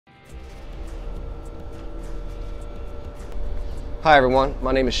Hi everyone,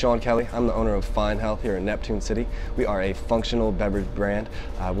 my name is Shawn Kelly. I'm the owner of Fine Health here in Neptune City. We are a functional beverage brand.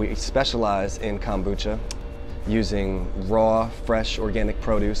 We specialize in kombucha using raw, fresh, organic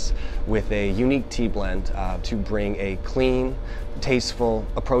produce with a unique tea blend to bring a clean, tasteful,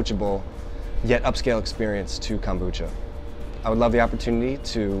 approachable, yet upscale experience to kombucha. I would love the opportunity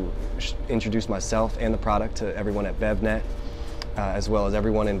to introduce myself and the product to everyone at BevNET, as well as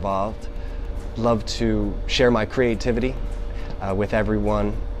everyone involved. Love to share my creativity with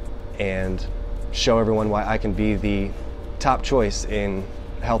everyone and show everyone why I can be the top choice in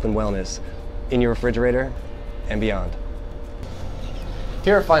health and wellness in your refrigerator and beyond.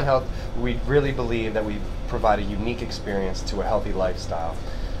 Here at Fine Health, we really believe that we provide a unique experience to a healthy lifestyle.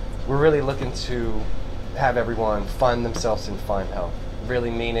 We're really looking to have everyone find themselves in Fine Health, really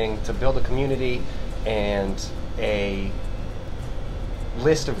meaning to build a community and a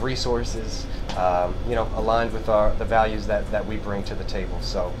list of resources aligned with the values that we bring to the table.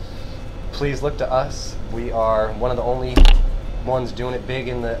 So please look to us. We are one of the only ones doing it big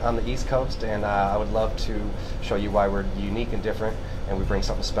on the East Coast, and I would love to show you why we're unique and different, and we bring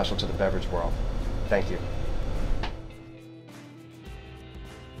something special to the beverage world. Thank you.